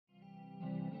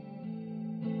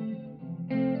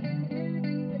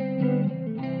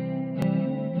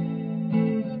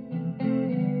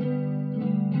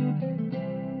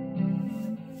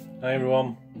Hi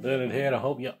everyone, Bernard here. I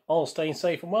hope you're all staying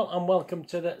safe and well, and welcome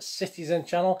to the Citizen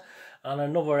channel and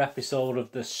another episode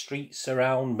of the Streets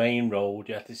Around Maine Road.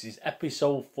 Yeah, this is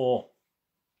episode 4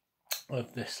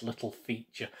 of this little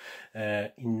feature.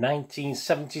 In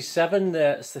 1977,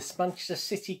 it's the Manchester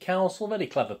City Council, very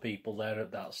clever people there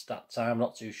at that time,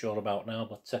 not too sure about now,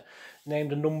 but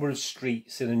named a number of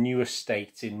streets in a new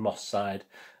estate in Moss Side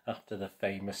after the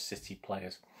famous City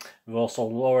players. We've also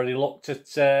already looked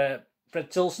at Fred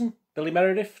Tilson, Billy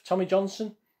Meredith, Tommy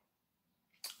Johnson.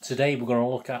 Today we're going to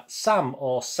look at Sam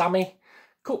or Sammy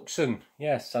Cookson.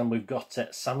 Yes, and we've got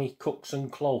Sammy Cookson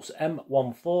close,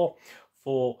 M14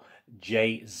 for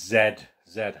JZ.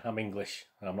 I'm English,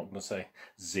 and I'm not going to say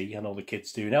Z. I know the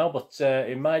kids do now, but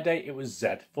in my day it was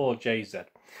Z, 4JZ.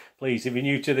 Please, if you're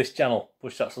new to this channel,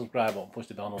 push that subscribe button, push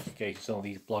the bell notification so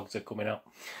these vlogs are coming out.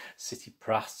 City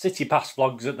Pass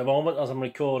vlogs at the moment as I'm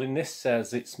recording this,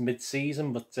 as it's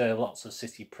mid-season, but lots of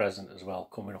City present as well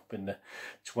coming up in the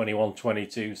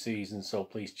 21-22 season, so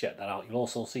please check that out. You'll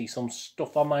also see some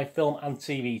stuff on my film and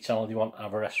TV channel if you want to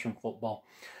have a rest from football.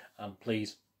 And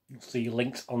please, you'll see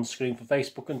links on screen for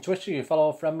Facebook and Twitter. You follow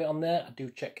or friend me on there. I do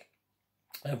check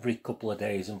every couple of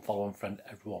days and follow and friend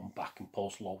everyone back and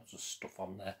post loads of stuff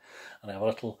on there. And I have a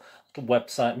little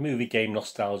website,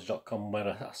 moviegamenostalgia.com, where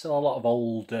I sell a lot of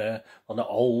old, well not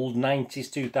old, 90s,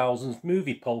 2000s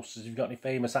movie posters. If you've got any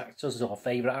famous actors or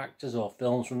favourite actors or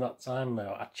films from that time,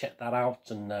 I check that out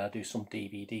and do some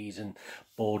DVDs and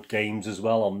board games as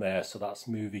well on there. So that's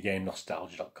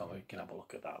moviegamenostalgia.com. You can have a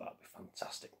look at that, that'd be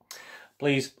fantastic.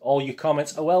 Please, all your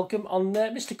comments are welcome on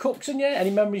Mr. Cookson. Yeah,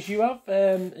 any memories you have?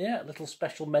 Yeah, a little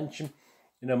special mention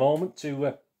in a moment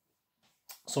to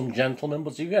some gentlemen.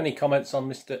 But if you've got any comments on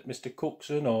Mr.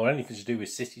 Cookson or anything to do with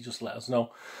City, just let us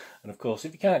know. And of course,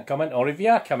 if you can't comment, or if you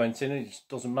are commenting, it just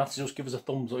doesn't matter, just give us a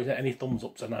thumbs up. Any thumbs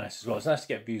ups are nice as well. It's nice to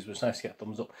get views, but it's nice to get a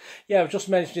thumbs up. Yeah, I was just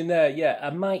mentioning there, yeah,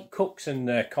 Mike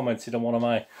Cookson commented on one of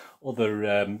my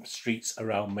other Streets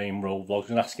Around Maine Road vlogs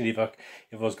and asking if I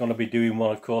was going to be doing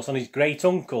one, of course, on his great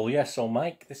uncle. Yes, so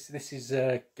Mike, this is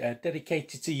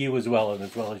dedicated to you as well, and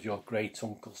as well as your great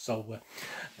uncle. So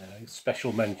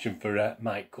special mention for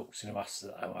Mike Cookson who asked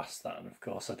that, and of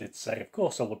course I did say, of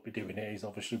course I would be doing it. He's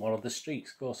obviously one of the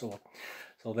streets, of course I would.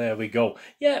 So there we go.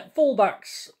 Yeah,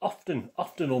 fullbacks, often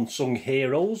unsung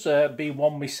heroes. Being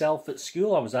one myself at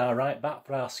school, I was our right back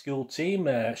for our school team.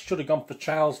 Should have gone for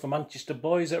trials for Manchester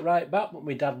boys at right back, but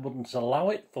my dad wouldn't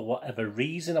allow it for whatever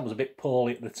reason. I was a bit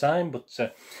poorly at the time, but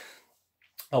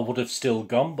I would have still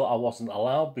gone, but I wasn't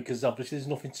allowed because obviously there's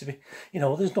nothing to be,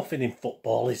 there's nothing in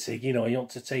football, is there? You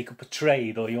want to take up a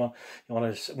trade, or you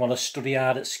want to study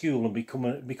hard at school and become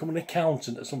an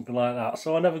accountant or something like that.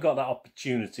 So I never got that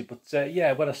opportunity. But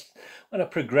yeah, when I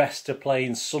progressed to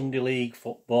playing Sunday league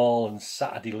football and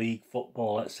Saturday league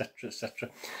football, etc.,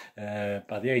 etc.,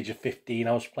 by the age of 15,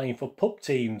 I was playing for pub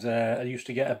teams. I used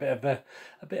to get a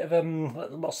bit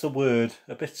of what's the word?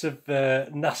 A bit of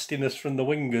nastiness from the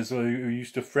wingers who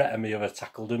used to threaten me if I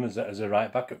tackled him as a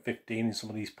right back at 15 in some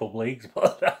of these pub leagues.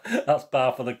 But that's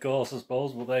par for the course, I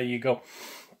suppose. But there you go.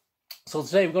 So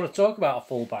today we're going to talk about a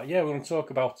fullback. Yeah, we're going to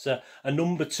talk about a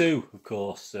number 2, of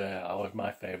course.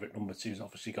 My favourite number 2 is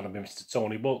obviously going to be Mr.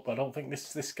 Tony Buck, but I don't think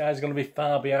this guy's going to be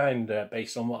far behind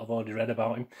based on what I've already read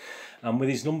about him. And with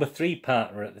his number 3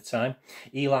 partner at the time,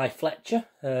 Eli Fletcher,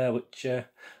 which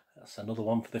that's another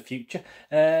one for the future.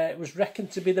 It was reckoned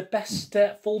to be the best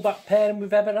fullback pairing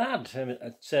we've ever had.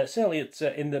 Certainly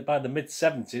by the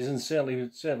mid-70s, and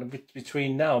certainly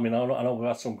between now. I mean, I know we've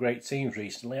had some great teams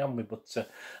recently, haven't we? But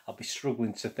I'll be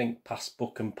struggling to think past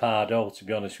Buck and Pardo, to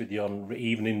be honest with you,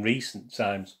 even in recent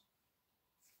times.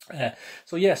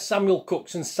 So yes, Samuel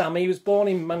Cookson, Sammy, was born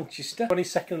in Manchester,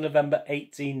 22nd of November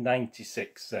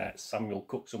 1896. Samuel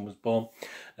Cookson was born.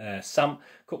 Sam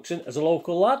Cookson, as a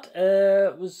local lad,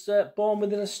 was born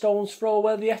within a stone's throw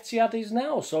where the Etihad is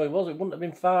now. So it wouldn't have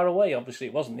been far away. Obviously,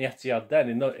 it wasn't the Etihad then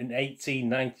in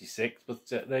 1896, but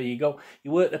there you go. He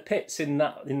worked the pits in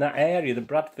that area, the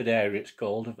Bradford area, it's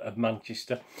called, of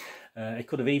Manchester. It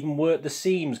could have even worked the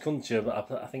seams, couldn't you?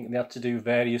 But I think they had to do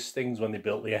various things when they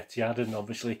built the Etihad, and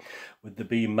obviously with there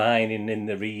being mining in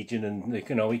the region, and he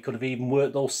could have even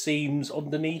worked those seams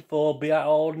underneath or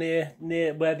near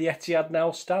where the Etihad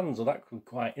now stands. So that could be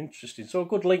quite interesting. So a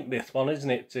good link, this one,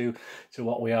 isn't it, to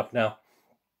what we have now.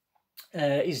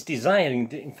 His desire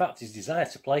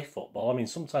to play football. I mean,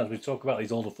 sometimes we talk about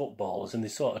these older footballers and they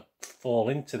sort of fall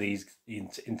into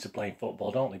playing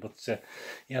football, don't they? But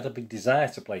he had a big desire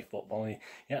to play football. And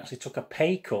he actually took a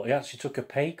pay cut.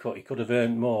 He could have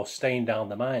earned more staying down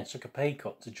the mines. Took a pay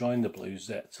cut to join the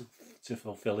Blues to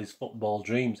fulfil his football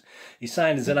dreams. He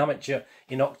signed as an amateur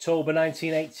in October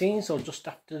 1918, so just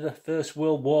after the First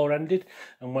World War ended,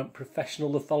 and went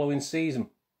professional the following season.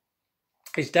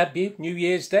 His debut, New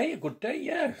Year's Day, a good day,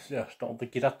 yeah. I don't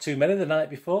think he'd had too many the night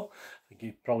before. I think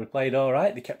he probably played all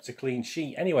right. They kept a clean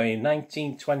sheet. Anyway, in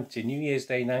 1920, New Year's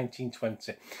Day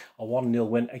 1920, a 1-0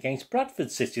 win against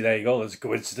Bradford City. There you go, there's a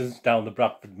coincidence down the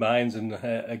Bradford Mines and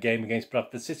a game against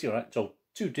Bradford City. All right, so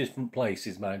two different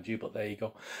places, mind you, but there you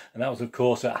go. And that was, of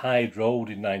course, at Hyde Road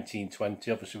in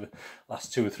 1920, obviously the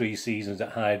last 2 or 3 seasons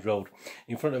at Hyde Road,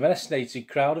 in front of an estimated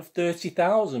crowd of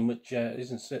 30,000, which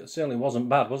certainly wasn't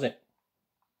bad, was it?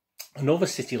 Another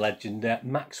City legend,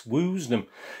 Max Woosnam,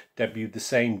 debuted the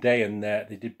same day, and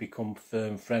they did become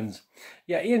firm friends.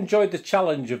 Yeah, he enjoyed the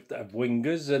challenge of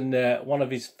wingers, and one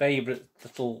of his favourite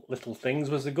little things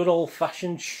was the good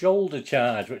old-fashioned shoulder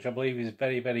charge, which I believe he's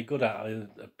very, very good at. A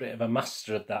bit of a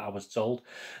master of that, I was told,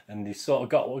 and he sort of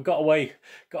got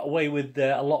away with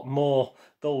a lot more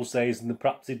those days than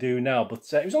perhaps they do now. But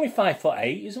he was only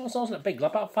 5'8". He wasn't a big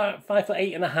lad, about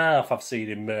 5'8.5". I've seen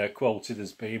him quoted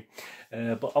as being,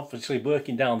 but obviously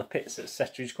working down the pits,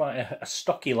 etc. He's quite a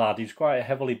stocky lad. He's quite a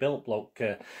heavily built bloke,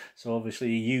 so obviously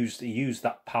he used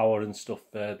that power and stuff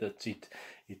that he'd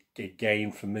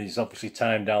gained from his obviously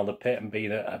time down the pit and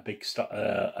being a big sort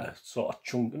of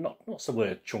chunk. What's the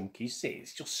word, chunky?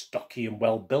 It's just stocky and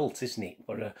well built, isn't it?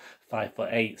 For a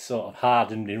 5'8", sort of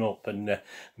hardened him up, and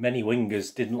many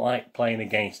wingers didn't like playing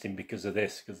against him because of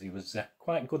this, because he was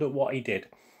quite good at what he did.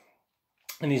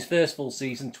 In his first full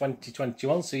season,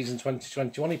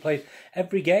 2021, he played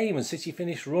every game, and City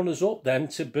finished runners-up then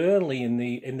to Burnley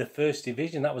in the First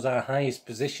Division. That was our highest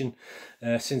position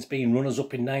since being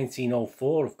runners-up in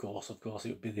 1904, of course. Of course, it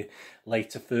would be the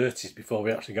later 30s before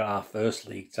we actually got our first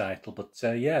league title. But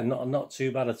yeah, not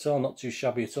too bad at all, not too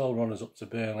shabby at all, runners-up to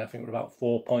Burnley. I think we're about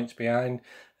 4 points behind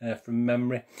from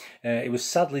memory. It was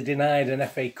sadly denied an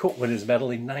FA Cup winners'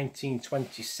 medal in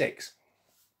 1926.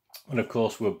 And of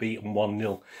course, we were beaten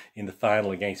 1-0 in the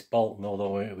final against Bolton,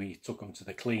 although we took them to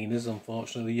the cleaners.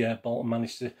 Unfortunately, Bolton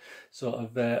managed to sort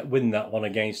of win that one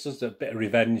against us. A bit of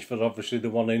revenge for obviously the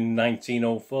one in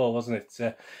 1904, wasn't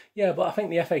it? Yeah, but I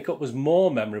think the FA Cup was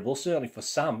more memorable, certainly for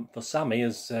Sammy,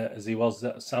 as he was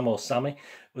Sammy.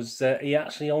 He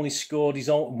actually only scored his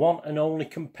own one and only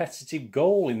competitive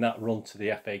goal in that run to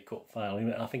the FA Cup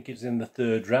final. I think it was in the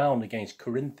 3rd round against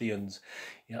Corinthians.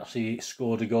 He actually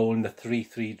scored a goal in the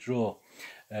 3-3 draw.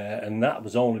 And that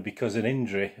was only because an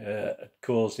injury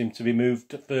caused him to be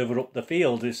moved further up the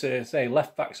field. It's, say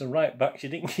left backs and right backs, you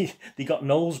think they got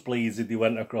nosebleeds if they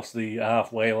went across the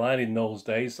halfway line in those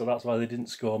days, so that's why they didn't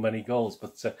score many goals.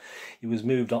 But he was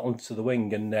moved onto the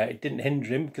wing, and it didn't hinder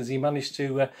him because he managed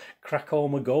to crack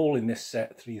home a goal in this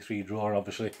 3-3 draw.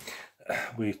 Obviously,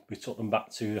 we took them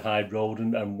back to Hyde Road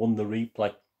and won the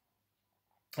replay.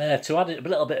 To add a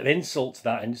little bit of insult to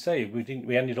that, and say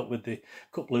we ended up with the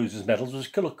cup losers medals.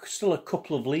 There's still a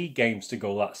couple of league games to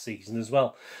go that season as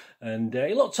well, and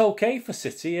it looked okay for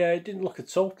City. It didn't look a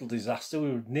total disaster.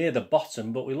 We were near the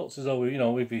bottom, but we looked as though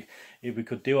if we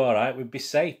could do all right, we'd be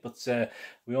safe. But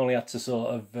we only had to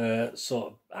sort of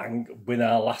win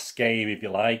our last game, if you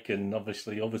like, and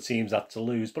obviously other teams had to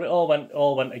lose. But it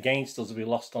all went against us. We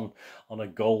lost on a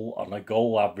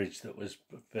goal average that was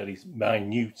very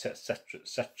minute, etc.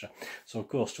 So of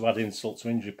course, to add insult to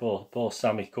injury, poor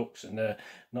Sammy Cookson.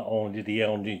 Not only did he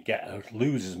only get a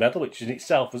loser's medal, which in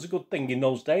itself was a good thing in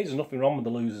those days. There's nothing wrong with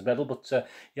the loser's medal, but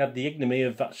he had the ignominy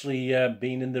of actually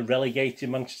being in the relegated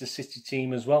Manchester City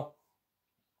team as well.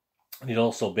 And he'd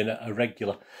also been a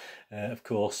regular, of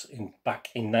course, back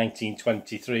in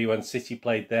 1923 when City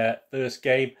played their first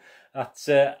game at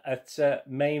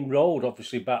Maine Road,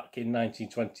 obviously back in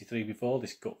 1923 before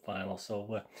this cup final.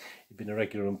 So he'd been a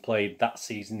regular and played that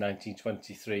season,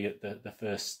 1923, at the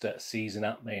first season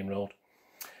at Maine Road.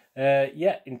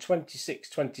 Yeah, in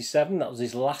 26-27, that was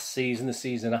his last season, the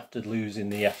season after losing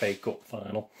the FA Cup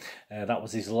final. That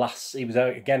was his last, he was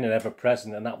out again and ever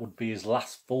present, and that would be his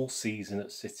last full season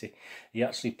at City. He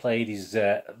actually played his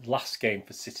last game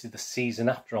for City the season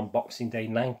after, on Boxing Day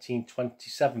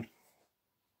 1927.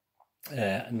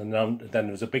 And then there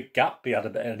was a big gap. He had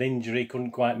an injury, couldn't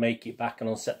quite make it back, and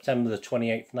on September the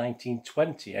 28th,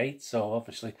 1928, so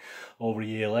obviously over a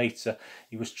year later,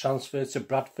 he was transferred to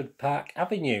Bradford Park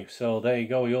Avenue. So there you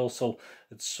go. He also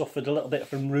had suffered a little bit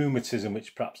from rheumatism,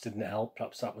 which perhaps didn't help.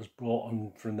 Perhaps that was brought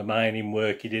on from the mining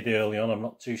work he did early on. I'm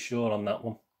not too sure on that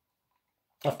one.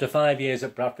 After 5 years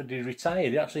at Bradford, he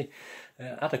retired. He actually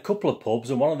had a couple of pubs,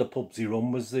 and one of the pubs he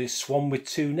run was the Swan with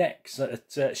Two Necks at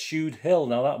Shude Hill.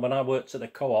 Now, that when I worked at the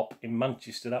Co-op in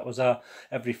Manchester, that was our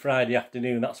every Friday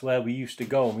afternoon. That's where we used to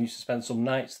go, and we used to spend some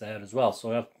nights there as well.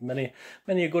 So I had many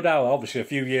a good hour. Obviously, a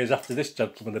few years after this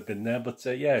gentleman had been there, but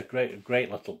yeah,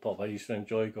 great little pub. I used to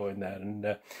enjoy going there,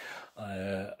 and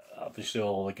obviously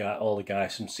all the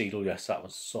guys from CWS, that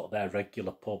was sort of their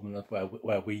regular pub, and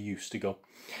where we used to go.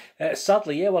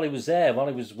 Sadly, yeah, while he was there, while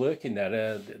he was working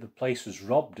there, the place was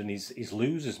robbed, and his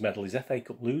losers medal, his FA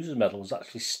Cup losers medal, was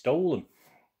actually stolen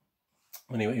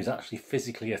when he was actually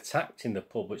physically attacked in the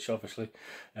pub, which obviously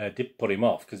did put him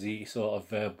off, because he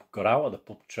sort of got out of the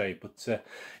pub trade. But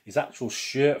his actual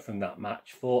shirt from that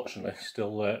match, fortunately,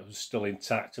 was still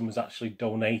intact, and was actually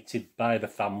donated by the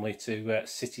family to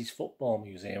City's Football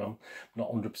Museum. I'm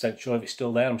not 100% sure if it's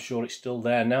still there. I'm sure it's still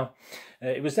there now.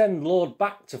 It was then lured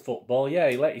back to football. Yeah,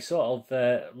 he sort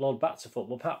of lured back to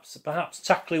football. Perhaps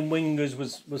tackling wingers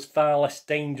was far less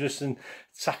dangerous than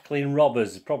tackling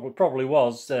robbers. Probably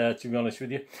was, to be honest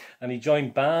with you. And he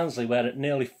joined Barnsley, where at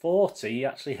nearly 40, he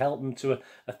actually helped them to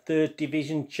a third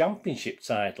division championship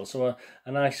title. So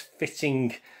a nice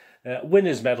fitting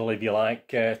winner's medal, if you like,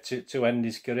 to end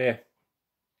his career.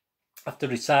 After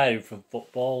retiring from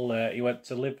football, he went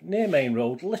to live near Maine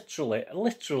Road,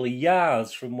 literally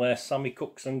yards from where Sammy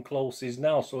Cookson close is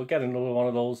now. So again, another one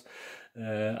of those,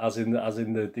 as in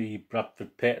the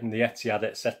Bradford Pit and the Etihad,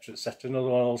 etc., etc. Another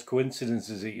one of those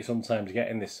coincidences that you sometimes get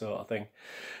in this sort of thing.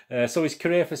 So his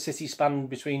career for City spanned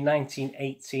between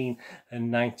 1918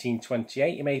 and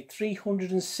 1928. He made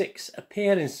 306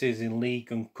 appearances in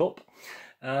League and Cup.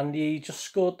 And he just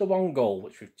scored the one goal,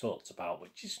 which we've talked about,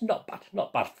 which is not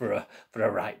bad for a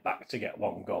right back to get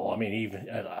one goal. I mean, even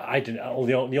I didn't.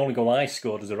 The only goal I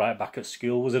scored as a right back at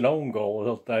school was an own goal.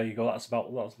 Well, there you go. That's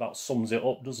about sums it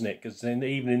up, doesn't it? Because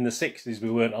even in the 60s, we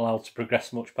weren't allowed to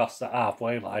progress much past that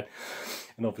halfway line,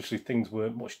 and obviously things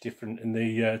weren't much different in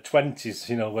the 20s.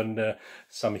 You know, when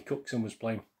Sammy Cookson was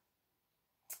playing.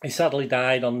 He sadly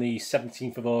died on the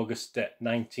 17th of August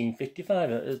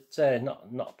 1955.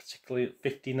 Not particularly at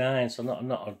 59, so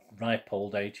not a ripe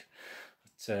old age.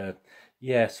 But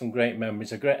yeah, some great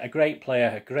memories. A great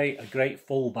player, a great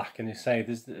fullback. And you say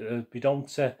we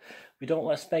don't.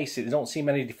 Let's face it. They don't see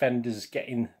many defenders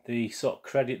getting the sort of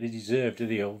credit they deserve, do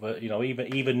they? Over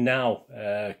even now,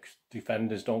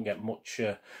 defenders don't get much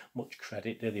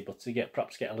credit, do they? But to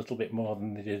perhaps get a little bit more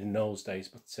than they did in those days.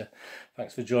 But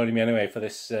thanks for joining me anyway for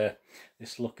this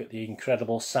look at the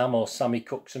incredible Sammy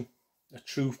Cookson, a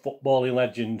true footballing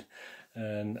legend.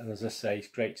 And as I say, it's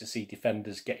great to see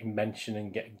defenders getting mentioned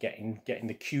and getting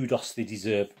the kudos they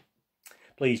deserve.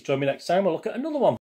 Please join me next time. We'll look at another one.